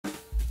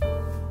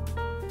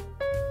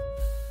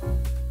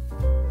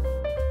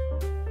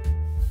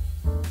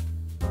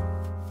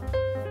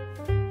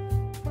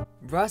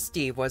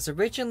Rusty was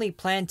originally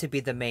planned to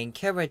be the main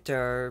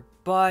character,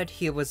 but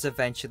he was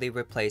eventually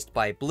replaced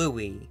by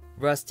Bluey.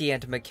 Rusty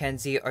and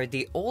Mackenzie are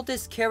the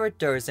oldest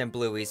characters in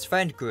Bluey's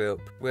friend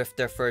group, with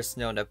their first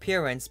known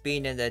appearance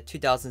being in the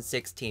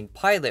 2016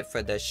 pilot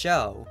for the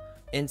show.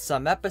 In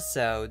some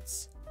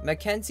episodes,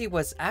 Mackenzie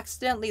was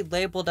accidentally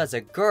labeled as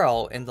a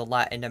girl in the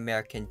Latin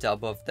American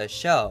dub of the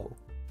show.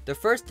 The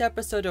first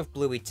episode of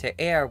Bluey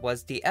to air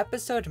was the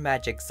episode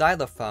Magic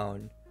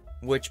Xylophone,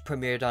 which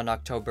premiered on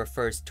October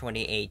 1st,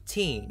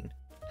 2018.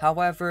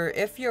 However,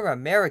 if you're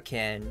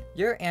American,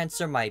 your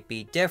answer might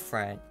be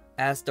different,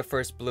 as the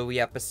first Bluey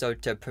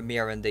episode to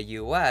premiere in the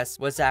US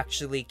was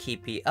actually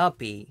Keepy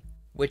Uppy,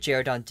 which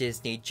aired on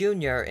Disney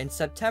Junior in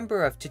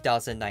September of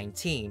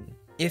 2019.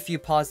 If you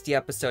pause the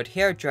episode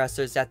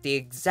Hairdressers at the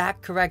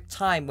exact correct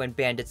time when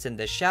Bandit's in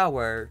the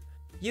shower,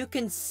 you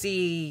can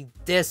see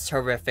this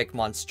horrific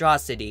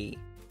monstrosity.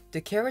 The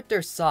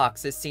character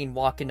Socks is seen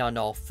walking on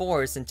all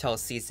fours until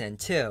season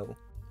 2,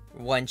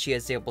 when she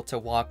is able to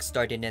walk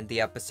starting in the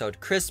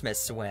episode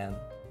Christmas Swim.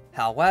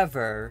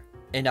 However,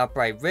 an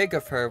upright rig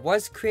of her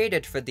was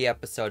created for the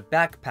episode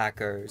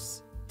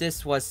Backpackers.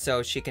 This was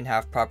so she can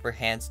have proper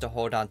hands to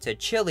hold on to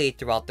Chili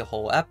throughout the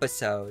whole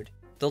episode.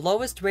 The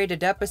lowest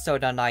rated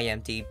episode on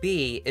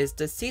IMDb is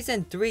the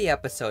season 3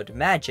 episode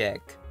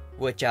Magic,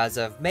 which as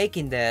of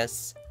making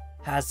this,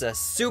 has a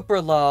super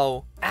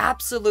low,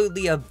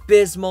 absolutely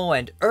abysmal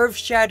and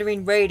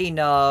earth-shattering rating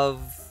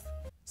of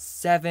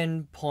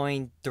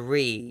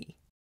 7.3.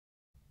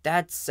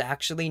 That's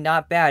actually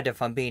not bad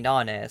if I'm being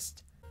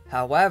honest.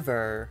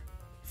 However,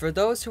 for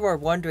those who are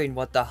wondering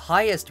what the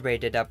highest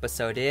rated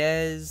episode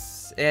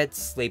is,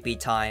 it's Sleepy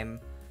Time.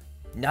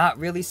 Not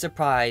really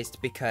surprised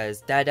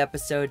because that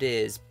episode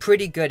is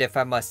pretty good if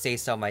I must say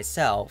so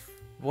myself.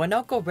 When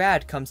Uncle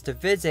Rad comes to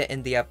visit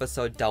in the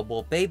episode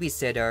Double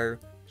Babysitter,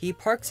 he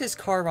parks his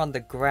car on the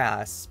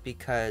grass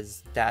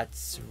because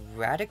that's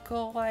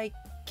radical, I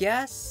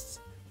guess?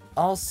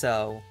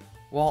 Also,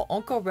 while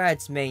Uncle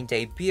Rad's main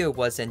debut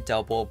was in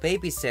Double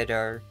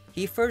Babysitter,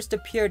 he first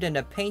appeared in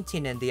a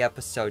painting in the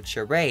episode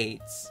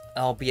Charades,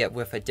 albeit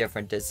with a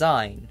different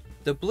design.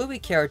 The Bluey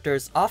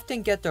characters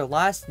often get their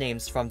last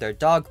names from their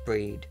dog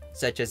breed,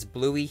 such as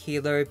Bluey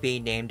Heeler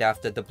being named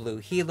after the Blue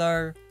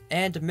Heeler,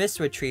 and Miss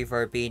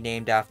Retriever being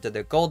named after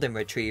the Golden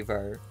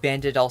Retriever.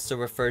 Bandit also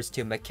refers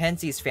to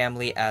Mackenzie's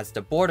family as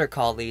the Border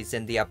Collies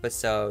in the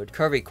episode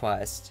Curry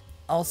Quest.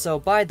 Also,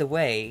 by the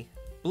way,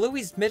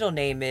 Bluey's middle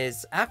name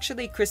is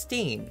actually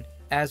Christine,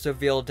 as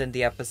revealed in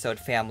the episode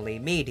Family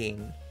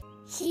Meeting.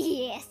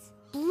 Yes,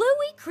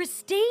 Bluey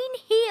Christine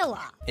Healer.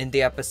 In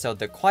the episode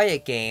The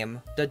Quiet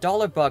Game, the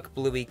 $1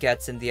 Bluey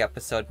gets in the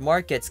episode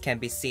Markets can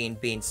be seen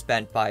being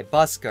spent by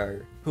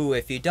Busker, who,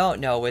 if you don't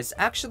know, is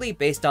actually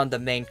based on the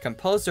main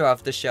composer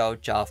of the show,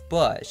 Geoff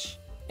Bush.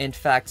 In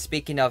fact,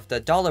 speaking of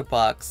the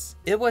 $1,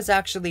 it was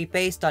actually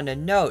based on a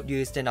note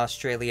used in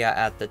Australia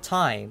at the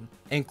time,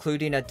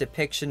 including a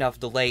depiction of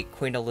the late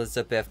Queen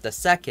Elizabeth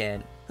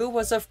II, who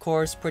was of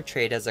course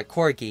portrayed as a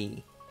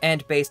corgi,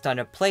 and based on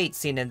a plate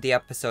seen in the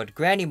episode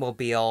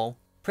Grannymobile.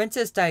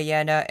 Princess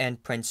Diana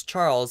and Prince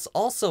Charles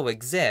also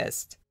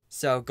exist,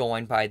 so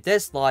going by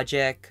this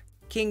logic,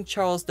 King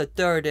Charles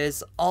III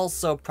is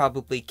also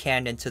probably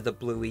canon to the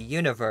Bluey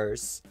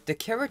universe. The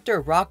character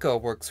Rocco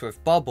works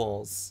with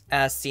bubbles,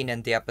 as seen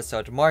in the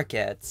episode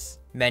Markets.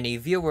 Many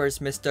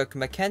viewers mistook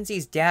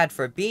Mackenzie's dad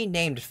for being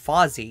named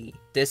Fozzie.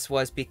 This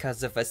was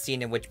because of a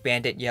scene in which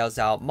Bandit yells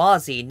out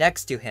Mozzie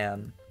next to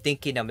him,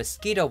 thinking a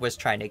mosquito was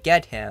trying to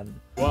get him.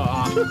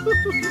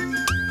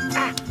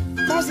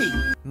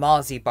 Mozzie!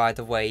 Mozzie, by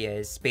the way,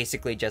 is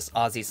basically just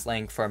Aussie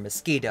slang for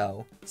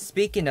mosquito.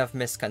 Speaking of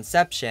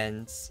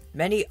misconceptions,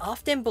 many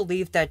often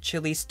believe that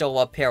Chili stole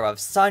a pair of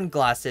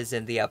sunglasses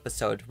in the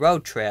episode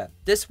Road Trip.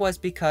 This was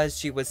because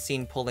she was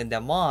seen pulling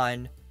them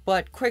on,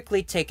 but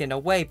quickly taken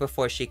away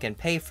before she can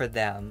pay for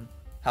them.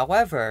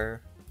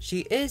 However, she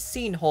is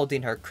seen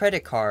holding her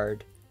credit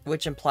card,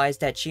 which implies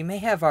that she may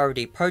have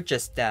already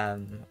purchased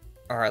them.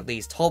 Or at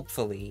least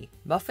hopefully.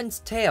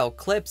 Muffin's tail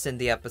clips in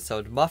the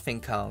episode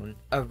Muffin Cone.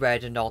 A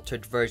red and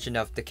altered version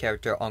of the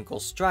character Uncle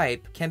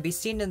Stripe can be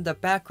seen in the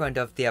background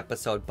of the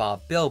episode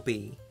Bob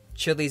Bilby.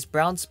 Chili's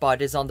brown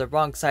spot is on the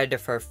wrong side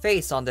of her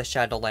face on the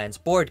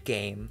Shadowlands board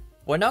game.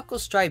 When Uncle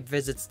Stripe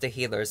visits the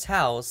healer's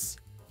house,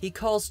 he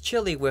calls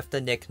Chili with the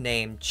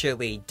nickname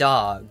Chili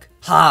Dog.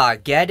 Ha,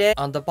 get it?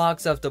 On the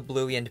box of the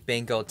Bluey and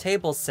Bingo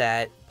table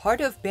set,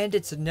 part of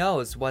Bandit's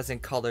nose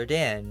wasn't colored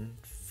in,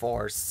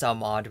 for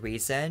some odd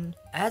reason.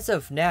 As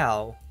of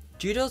now,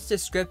 Judo's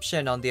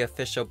description on the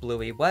official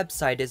Bluey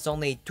website is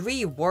only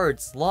 3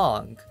 words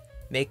long,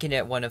 making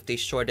it one of the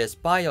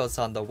shortest bios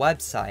on the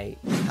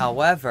website.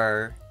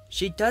 However,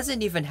 she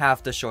doesn't even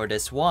have the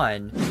shortest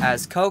one,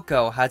 as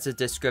Coco has a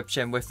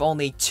description with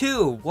only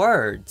 2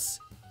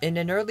 words. In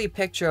an early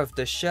picture of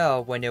the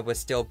show when it was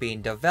still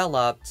being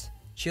developed,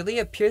 Chili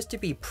appears to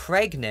be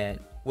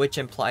pregnant, which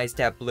implies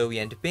that Bluey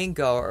and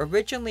Bingo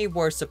originally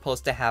were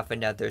supposed to have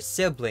another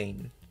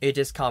sibling. It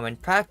is common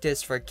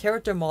practice for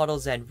character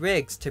models and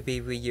rigs to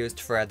be reused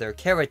for other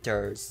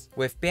characters,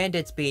 with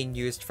bandits being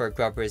used for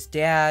Grubber's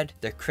dad,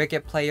 the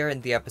cricket player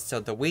in the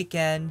episode The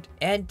Weekend,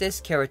 and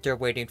this character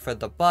waiting for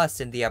the bus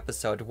in the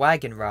episode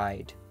Wagon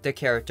Ride. The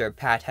character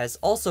Pat has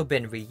also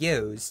been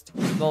reused,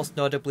 most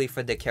notably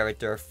for the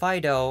character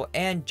Fido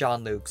and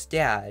John Luke's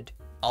dad.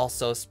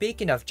 Also,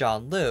 speaking of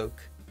John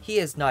Luke, he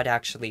is not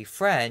actually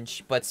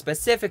French, but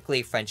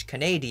specifically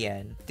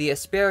French-Canadian. The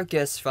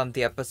asparagus from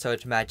the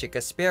episode Magic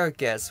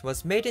Asparagus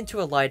was made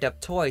into a light-up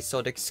toy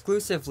sold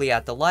exclusively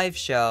at the live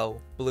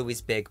show,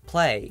 Bluey's Big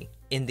Play.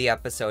 In the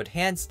episode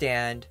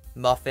Handstand,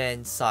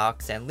 Muffin,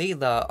 Socks, and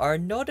Leela are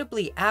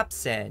notably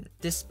absent,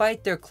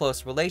 despite their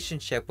close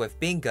relationship with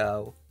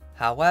Bingo.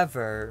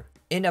 However,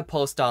 in a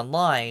post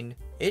online,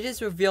 it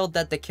is revealed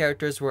that the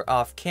characters were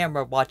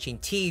off-camera watching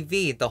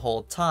TV the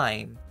whole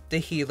time. The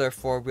Healer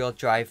 4-wheel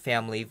drive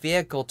family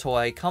vehicle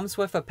toy comes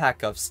with a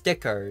pack of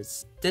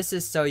stickers. This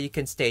is so you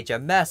can stage a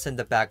mess in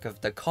the back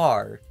of the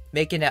car,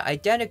 making it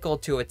identical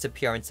to its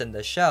appearance in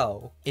the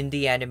show. In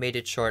the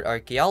animated short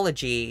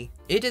Archaeology,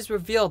 it is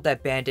revealed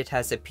that Bandit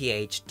has a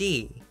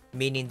PhD,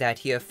 meaning that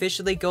he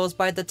officially goes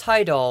by the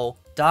title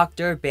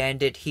Dr.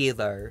 Bandit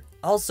Healer.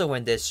 Also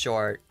in this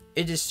short,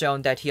 it is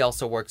shown that he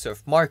also works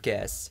with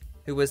Marcus,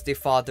 who is the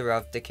father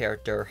of the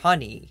character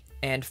Honey.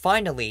 And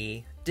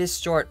finally, this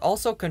short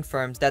also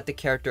confirms that the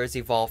characters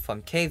evolved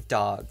from cave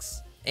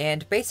dogs,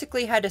 and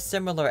basically had a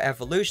similar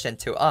evolution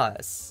to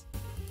us.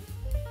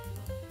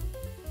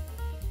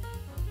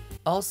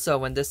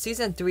 Also, in the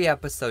Season 3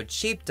 episode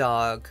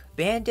Sheepdog,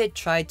 Bandit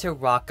tried to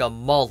rock a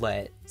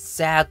mullet.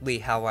 Sadly,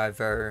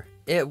 however,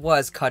 it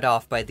was cut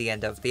off by the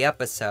end of the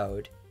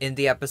episode. In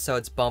the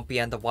episodes Bumpy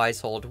and the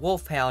Wise Old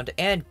Wolfhound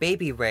and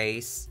Baby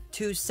Race,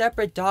 2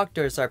 separate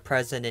doctors are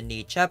present in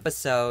each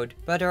episode,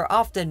 but are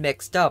often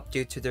mixed up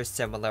due to their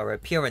similar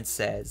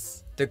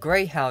appearances. The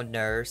Greyhound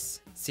nurse,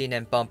 seen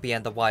in Bumpy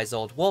and the Wise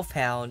Old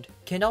Wolfhound,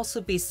 can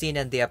also be seen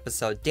in the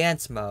episode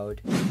Dance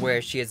Mode,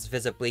 where she is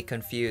visibly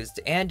confused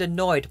and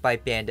annoyed by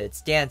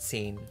Bandit's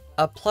dancing.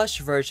 A plush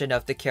version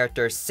of the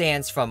character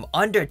Sans from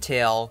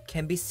Undertale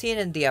can be seen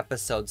in the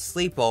episode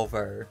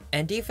Sleepover,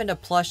 and even a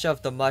plush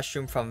of the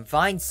mushroom from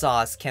Vine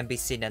Sauce can be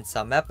seen in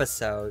some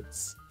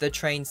episodes. The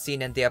train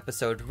scene in the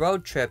episode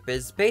Road Trip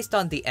is based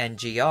on the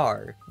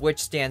NGR, which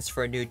stands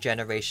for New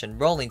Generation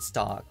Rolling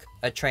Stock,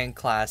 a train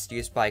class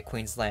used by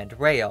Queensland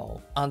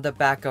Rail. On the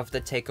back of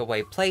the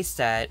takeaway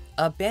playset,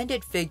 a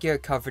Bandit figure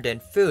covered in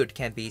food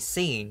can be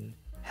seen.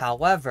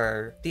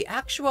 However, the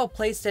actual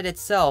playset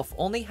itself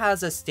only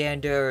has a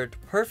standard,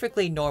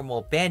 perfectly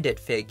normal Bandit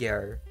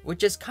figure,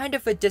 which is kind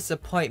of a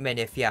disappointment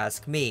if you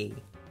ask me.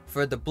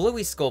 For the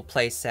Bluey Skull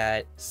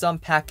playset, some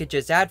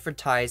packages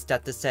advertise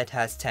that the set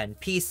has 10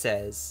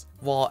 pieces,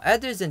 while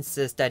others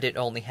insist that it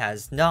only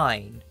has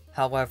 9.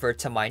 However,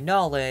 to my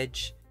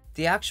knowledge,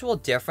 the actual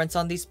difference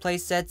on these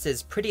playsets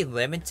is pretty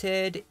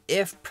limited,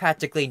 if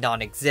practically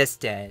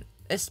non-existent,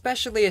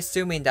 especially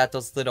assuming that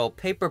those little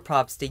paper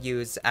props they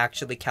use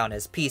actually count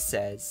as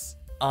pieces.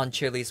 On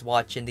Chili's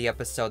watch in the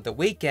episode The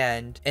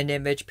Weekend, an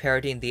image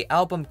parodying the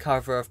album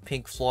cover of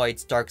Pink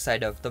Floyd's Dark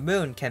Side of the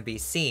Moon can be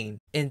seen.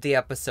 In the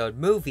episode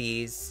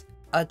Movies,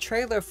 a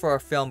trailer for a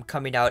film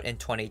coming out in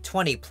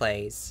 2020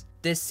 plays.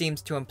 This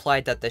seems to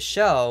imply that the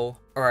show,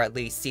 or at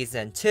least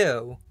Season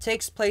 2,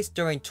 takes place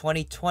during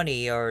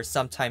 2020 or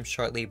sometime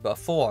shortly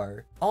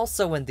before.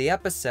 Also in the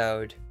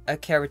episode, a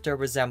character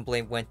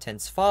resembling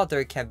Winton's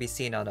father can be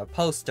seen on a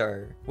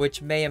poster,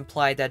 which may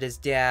imply that his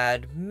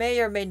dad may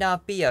or may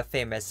not be a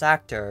famous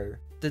actor.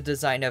 The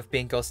design of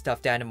Bingo's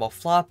stuffed animal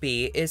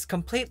Floppy is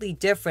completely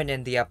different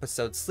in the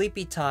episode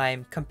Sleepy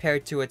Time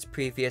compared to its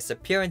previous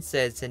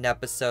appearances in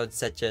episodes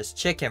such as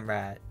Chicken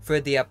Rat. For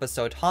the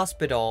episode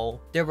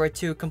Hospital, there were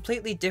 2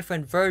 completely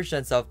different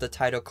versions of the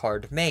title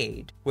card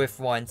made, with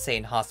one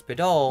saying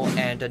Hospital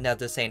and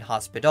another saying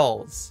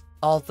Hospitals.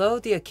 Although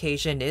the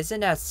occasion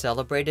isn't as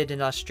celebrated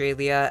in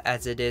Australia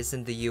as it is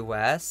in the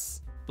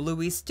US,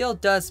 Bluey still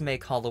does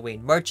make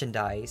Halloween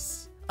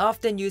merchandise,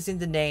 often using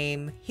the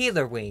name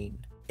Healerween.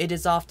 It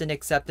is often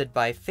accepted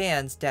by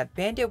fans that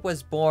Bandit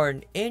was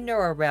born in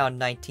or around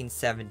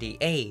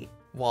 1978.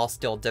 While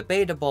still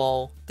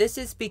debatable, this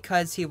is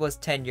because he was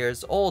 10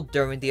 years old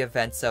during the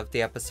events of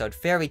the episode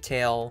Fairy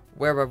Tale,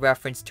 where a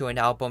reference to an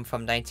album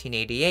from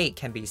 1988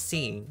 can be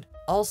seen.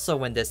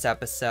 Also in this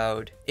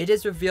episode, it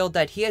is revealed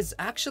that he is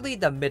actually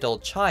the middle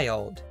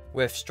child,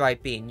 with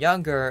Stripe being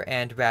younger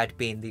and Rad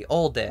being the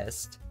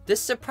oldest. This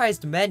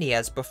surprised many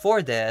as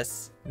before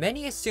this,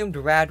 many assumed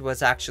Rad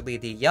was actually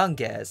the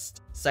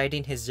youngest,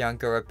 citing his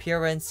younger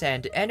appearance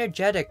and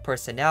energetic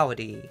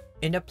personality.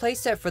 In a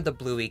playset for the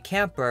Bluey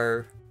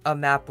camper, a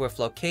map with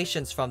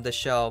locations from the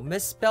show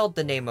misspelled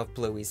the name of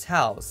Bluey's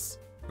house,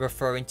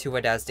 referring to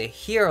it as the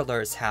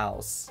Healer's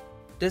house.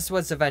 This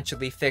was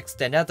eventually fixed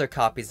in other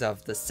copies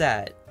of the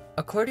set.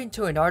 According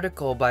to an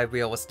article by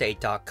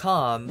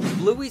realestate.com,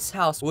 Bluey's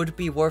house would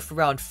be worth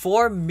around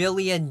 $4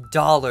 million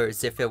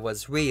if it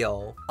was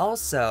real.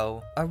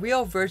 Also, a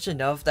real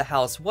version of the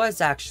house was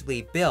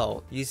actually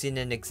built, using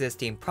an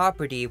existing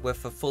property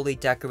with a fully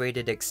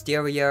decorated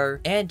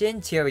exterior and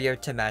interior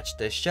to match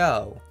the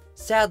show.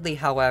 Sadly,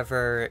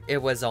 however,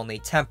 it was only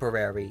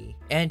temporary,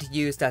 and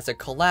used as a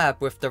collab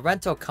with the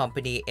rental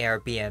company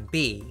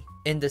Airbnb.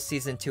 In the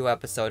Season 2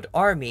 episode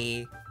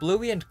Army,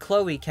 Bluey and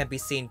Chloe can be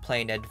seen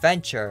playing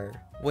Adventure,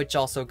 which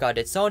also got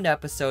its own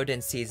episode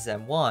in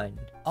Season 1.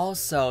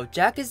 Also,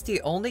 Jack is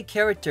the only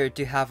character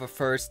to have a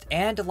first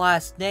and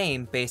last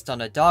name based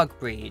on a dog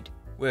breed,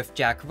 with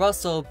Jack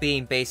Russell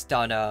being based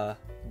on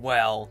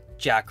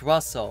Jack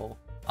Russell.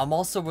 I'm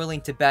also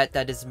willing to bet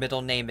that his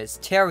middle name is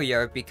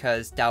Terrier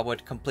because that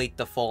would complete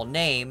the full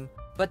name,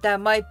 but that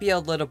might be a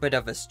little bit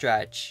of a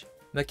stretch.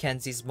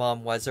 Mackenzie's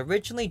mom was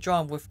originally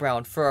drawn with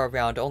brown fur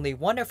around only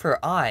one of her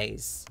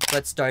eyes,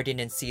 but starting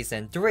in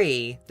Season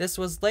 3, this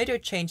was later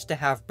changed to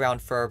have brown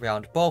fur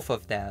around both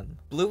of them.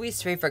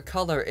 Bluey's favorite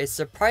color is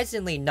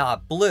surprisingly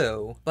not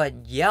blue,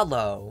 but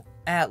yellow,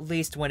 at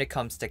least when it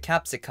comes to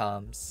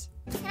capsicums.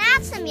 Can I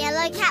have some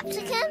yellow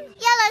capsicum?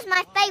 Yellow's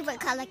my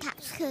favorite color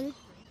capsicum.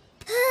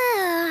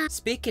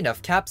 Speaking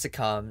of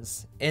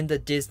capsicums, in the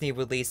Disney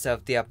release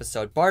of the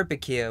episode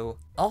Barbecue,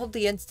 all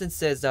the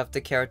instances of the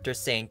characters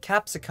saying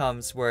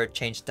capsicums were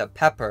changed to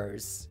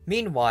peppers.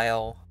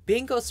 Meanwhile,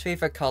 Bingo's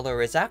favorite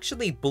color is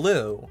actually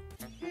blue.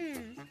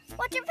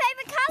 What's your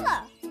favorite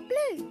color?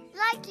 Blue,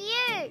 like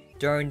you.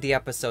 During the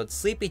episode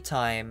Sleepy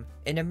Time,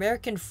 an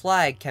American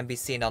flag can be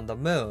seen on the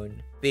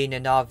moon, being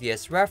an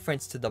obvious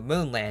reference to the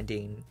moon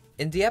landing.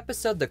 In the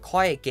episode The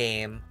Quiet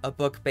Game, a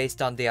book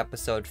based on the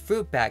episode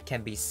Fruit Bat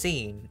can be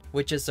seen,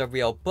 which is a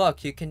real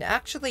book you can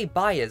actually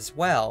buy as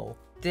well.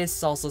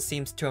 This also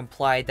seems to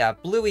imply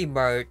that Bluey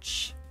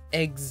merch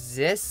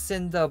exists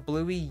in the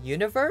Bluey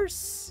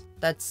universe?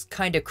 That's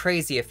kinda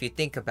crazy if you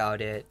think about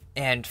it.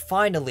 And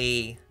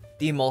finally,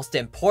 the most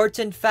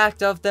important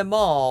fact of them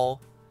all,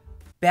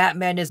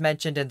 Batman is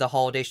mentioned in the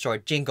holiday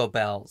short Jingle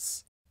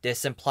Bells.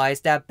 This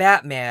implies that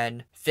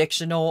Batman,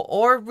 fictional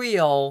or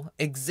real,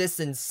 exists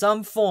in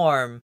some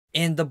form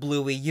in the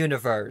Bluey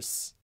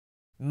universe.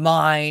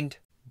 Mind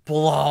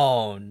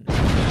blown.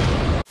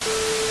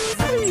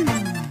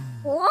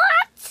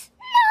 What?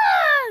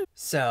 No!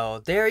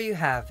 So there you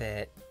have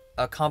it.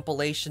 A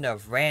compilation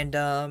of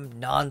random,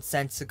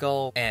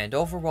 nonsensical, and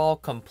overall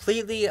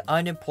completely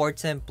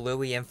unimportant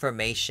Bluey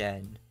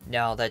information.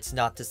 Now that's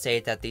not to say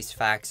that these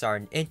facts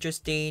aren't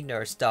interesting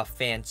or stuff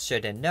fans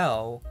shouldn't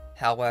know.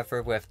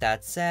 However, with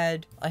that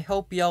said, I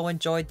hope y'all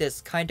enjoyed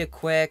this kinda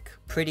quick,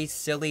 pretty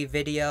silly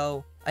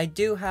video. I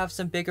do have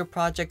some bigger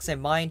projects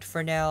in mind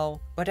for now,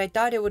 but I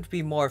thought it would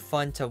be more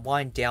fun to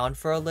wind down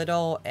for a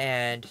little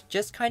and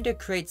just kinda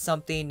create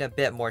something a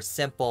bit more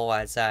simple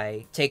as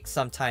I take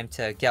some time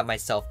to get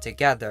myself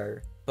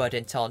together. But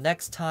until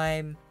next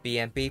time,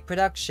 B&B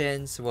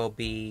Productions will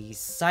be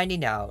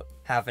signing out.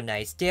 Have a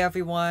nice day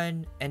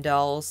everyone, and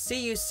I'll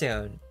see you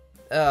soon.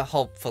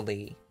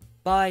 Hopefully.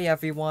 Bye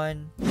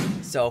everyone.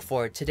 So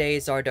for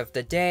today's art of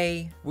the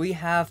day, we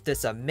have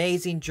this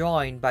amazing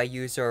drawing by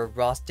user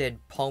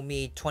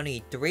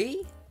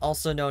RostedPomy23,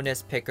 also known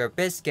as Picker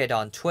Biscuit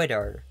on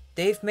Twitter.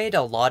 They've made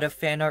a lot of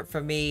fan art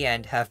for me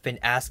and have been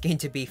asking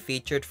to be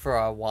featured for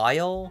a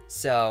while,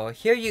 so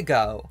here you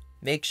go.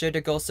 Make sure to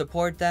go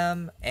support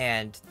them,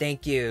 and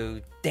thank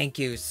you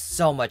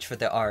so much for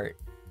the art.